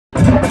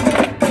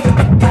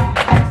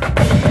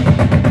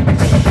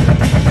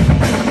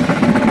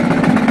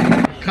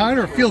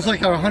kind of feels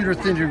like our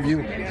 100th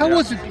interview. How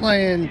was it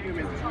playing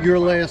your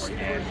last,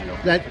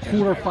 that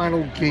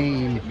quarterfinal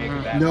game,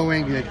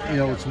 knowing that, you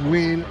know, it's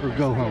win or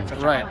go home?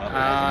 Right.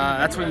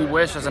 That's what you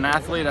wish as an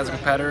athlete, as a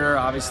competitor.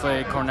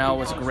 Obviously, Cornell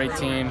was a great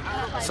team,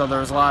 so there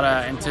was a lot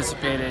of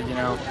anticipated, you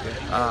know,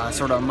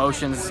 sort of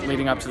emotions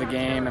leading up to the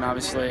game, and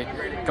obviously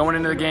going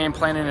into the game,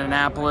 playing in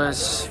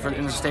Annapolis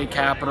in the state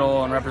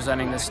capital and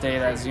representing the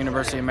state as the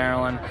University of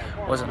Maryland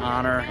was an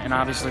honor, and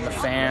obviously the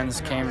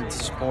fans came to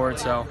support,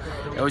 so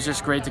it was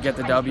just great to get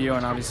the W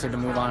and obviously to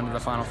move on to the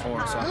Final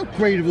Four. So. How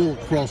great of a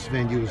lacrosse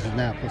venue is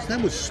Annapolis?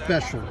 That was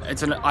special. I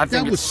think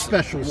that was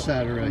special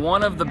Saturday.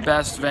 One of the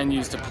best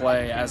venues to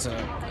play as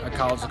a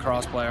college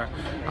lacrosse player.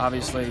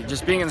 Obviously,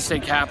 just being in the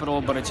state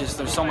capital, but it's just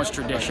there's so much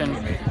tradition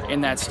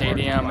in that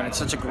stadium, and it's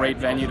such a great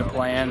venue to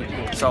play in.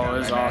 So it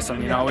was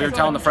awesome. You know, we were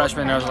telling the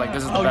freshmen, I was like,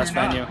 this is the best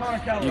venue.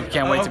 You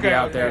can't wait to be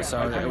out there.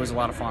 So it was a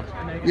lot of fun.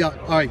 Yeah.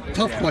 All right.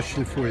 Tough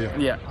question for you.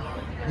 Yeah.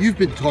 You've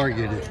been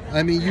targeted.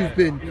 I mean, you've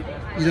been,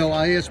 you know,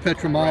 I asked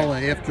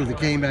Petramala after the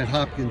game at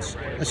Hopkins,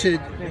 I said,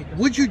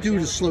 what'd you do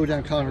to slow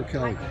down Connor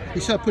Kelly?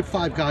 He said, I put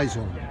 5 guys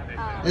on him.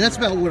 And that's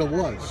about what it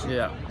was.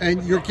 Yeah.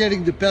 And you're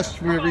getting the best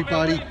from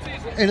everybody.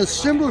 And a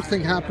similar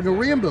thing happened to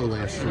Rambo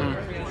last year,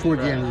 toward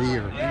the end of the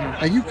year.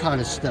 And you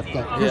kind of stepped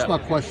up. Here's my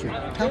question.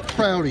 How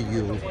proud are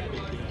you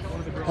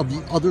of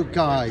the other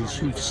guys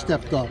who've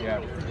stepped up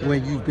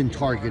when you've been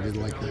targeted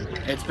like that?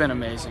 It's been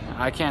amazing.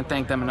 I can't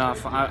thank them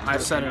enough.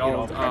 I've said it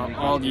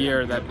all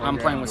year that I'm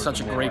playing with such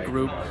a great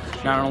group,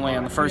 not only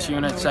on the first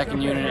unit,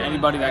 second unit,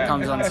 anybody that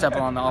comes on stepping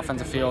on the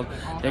offensive field,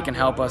 they can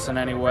help us in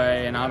any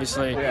way. And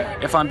obviously,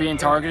 if I'm being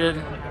targeted,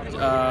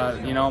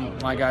 you know,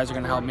 my guys are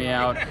going to help me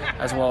out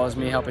as well as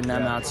me helping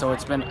them out. So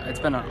it's been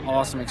an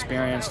awesome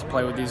experience to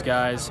play with these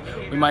guys.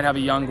 We might have a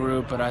young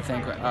group, but I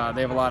think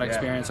they have a lot of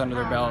experience under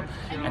their belt,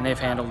 and they've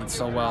handled it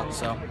so well.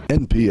 So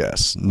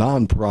NPS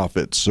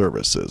Nonprofit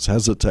Services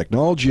has the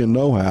technology and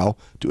know-how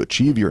to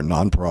achieve your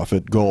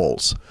nonprofit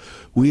goals.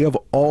 We have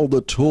all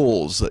the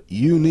tools that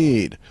you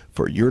need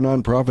for your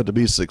nonprofit to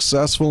be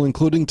successful,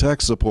 including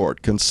tech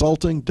support,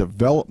 consulting,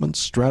 development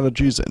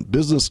strategies, and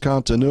business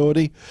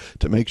continuity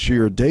to make sure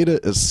your data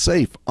is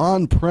safe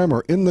on-prem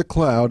or in the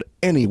cloud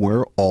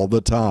anywhere all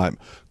the time.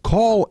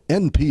 Call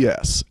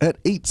NPS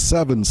at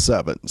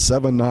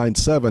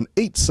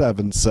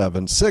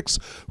 877-797-8776.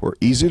 We're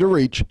easy to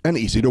reach and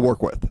easy to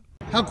work with.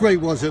 How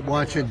great was it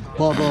watching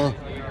Bubba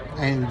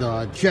and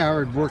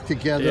Jared work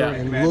together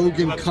and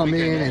Logan come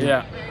in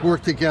and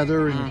work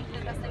together? And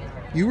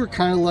you were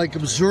kind of like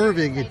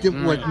observing it.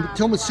 What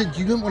Tillman said,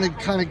 you didn't want to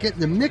kind of get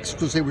in the mix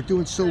because they were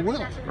doing so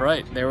well.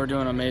 Right, they were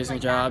doing an amazing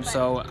job.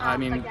 So I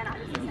mean,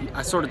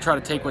 I sort of try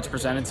to take what's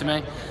presented to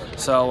me.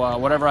 So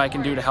whatever I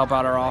can do to help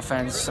out our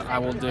offense, I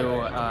will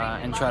do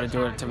and try to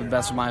do it to the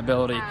best of my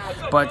ability.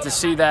 But to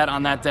see that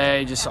on that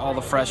day, just all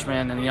the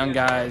freshmen and the young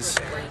guys,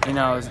 you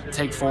know,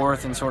 take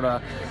forth and sort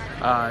of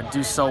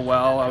do so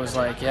well, I was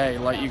like, hey,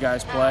 let you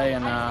guys play,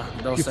 and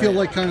they'll You feel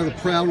like kind of the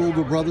proud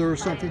older brother or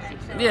something?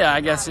 Yeah, I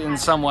guess in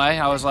some way.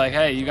 I was like,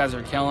 hey, you guys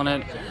are killing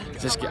it.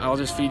 I'll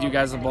just feed you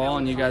guys the ball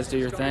and you guys do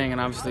your thing. And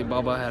obviously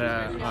Bubba had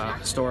a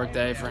historic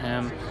day for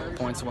him,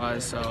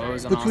 points-wise, so it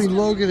was Between awesome.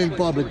 Logan and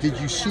Bubba, did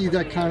you see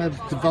that kind of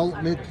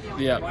development?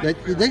 Yeah.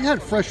 That they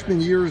had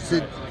freshman years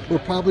that were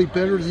probably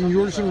better than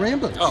yours and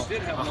Rambo's. Oh,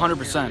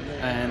 100%.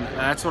 And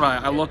that's what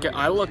I look at.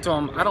 I look to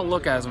them. I don't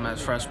look at them as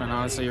freshmen,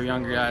 honestly, or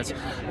younger guys.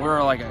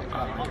 We're like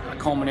a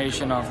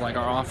culmination of like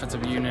our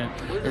offensive unit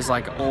is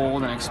like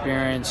old and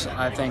experienced.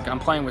 I think I'm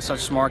playing with such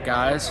smart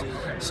guys,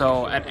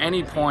 so at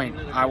any point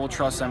I will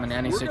trust them in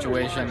any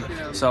situation.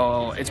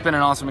 So it's been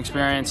an awesome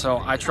experience.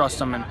 So I trust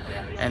them in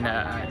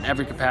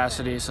every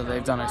capacity. So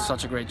they've done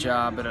such a great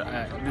job. But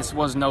this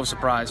was no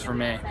surprise for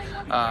me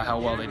how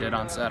well they did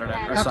on Saturday.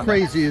 How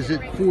crazy is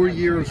it? 4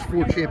 years,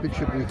 4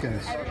 championship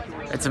weekends.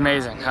 It's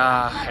amazing.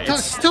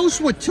 Tell us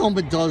what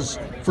Tillman does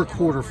for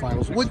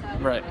quarterfinals.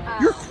 Right.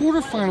 Your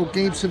quarterfinal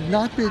games have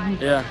not been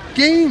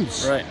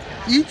games. Right.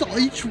 Each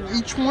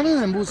one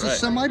of them was a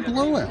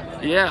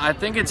semi-blowout. Yeah, I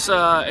think it's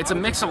a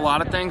mix of a lot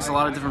of things, a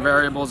lot of different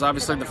variables.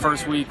 Obviously, the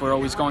first week we're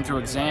always going through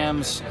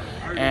exams,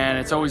 and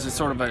it's always a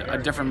sort of a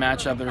different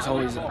matchup. There's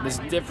always this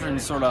different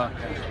sort of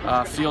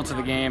feel to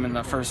the game in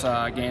the first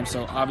game.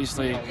 So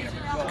obviously,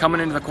 coming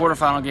into the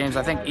quarterfinal games,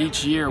 I think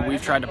each year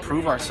we've tried to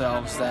prove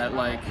ourselves that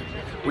like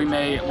we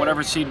may,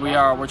 whatever seed we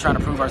are, we're trying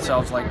to prove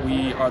ourselves like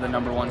we are the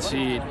 #1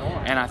 seed,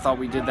 and I thought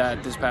we did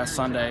that this past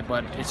Sunday,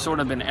 but it's sort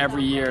of been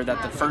every year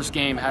that the first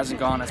game hasn't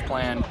gone as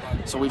planned,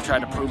 so we've tried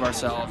to prove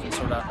ourselves and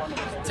sort of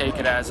take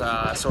it as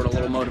a sort of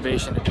little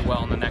motivation to do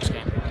well in the next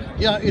game.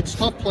 Yeah, it's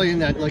tough playing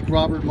that like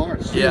Robert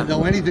Morris. You didn't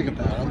know anything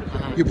about him.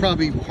 You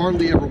probably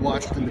hardly ever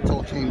watched him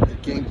until it came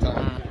game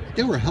time.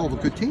 they were a hell of a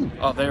good team.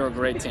 Oh, they were a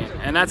great team,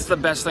 and that's the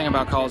best thing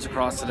about college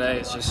lacrosse today.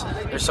 It's just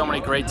there's so many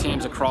great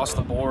teams across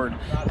the board,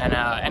 and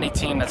any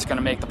team that's going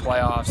to make the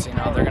playoffs, you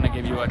know, they're going to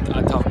give you a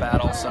tough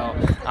battle. So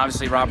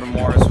obviously Robert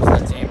Morris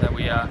was the team that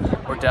we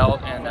were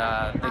dealt, and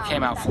they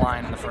came out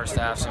flying in the first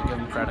half. So give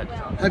them credit.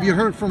 Have you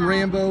heard from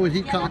Rambo and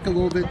Heacock a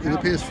little bit in the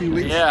past few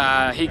weeks?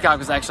 Yeah, Heacock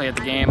was actually at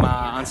the game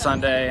on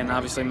Sunday, and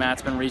obviously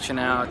Matt's been reaching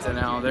out,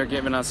 and they're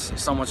giving us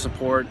so much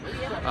support.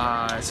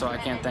 So I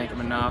can't thank them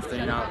enough.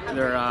 They're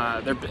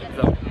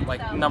the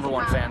like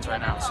 #1 fans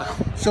right now.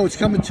 So it's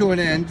coming to an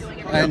end,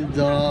 and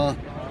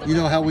you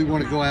know how we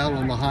want to go out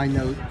on the high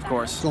note. Of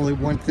course. It's only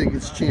one thing,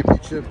 it's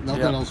championship.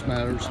 Nothing else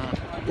matters.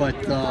 But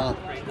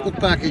look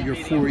back at your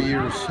 4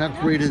 years. How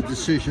great a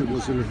decision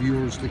was it of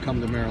yours to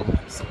come to Maryland?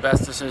 It's the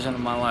best decision of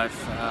my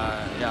life.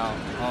 I'll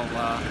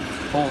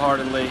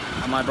wholeheartedly.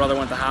 My brother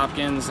went to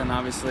Hopkins, and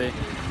obviously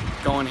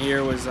going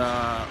here was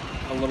a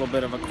little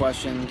bit of a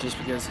question just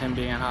because him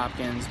being at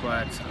Hopkins,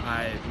 but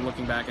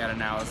looking back at it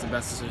now, it's the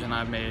best decision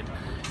I've made,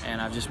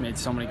 and I've just made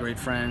so many great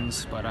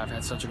friends, but I've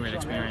had such a great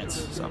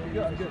experience. So,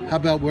 how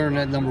about wearing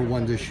that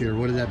 #1 this year?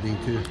 What did that mean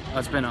to you?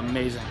 It's been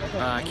amazing.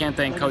 I can't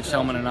thank Coach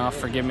Tillman enough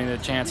for giving me the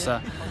chance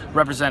to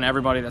represent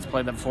everybody that's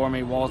played there before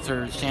me.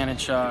 Walter,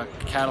 Chanachuk,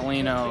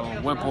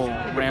 Catalino, Whipple,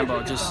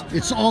 Rambo.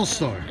 It's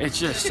all-star. It's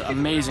just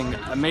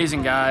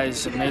amazing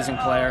guys, amazing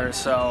players.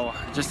 So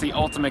just the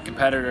ultimate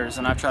competitors,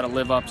 and I've tried to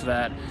live up to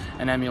that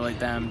and emulate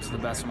them to the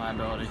best of my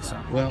ability. So.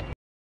 Well.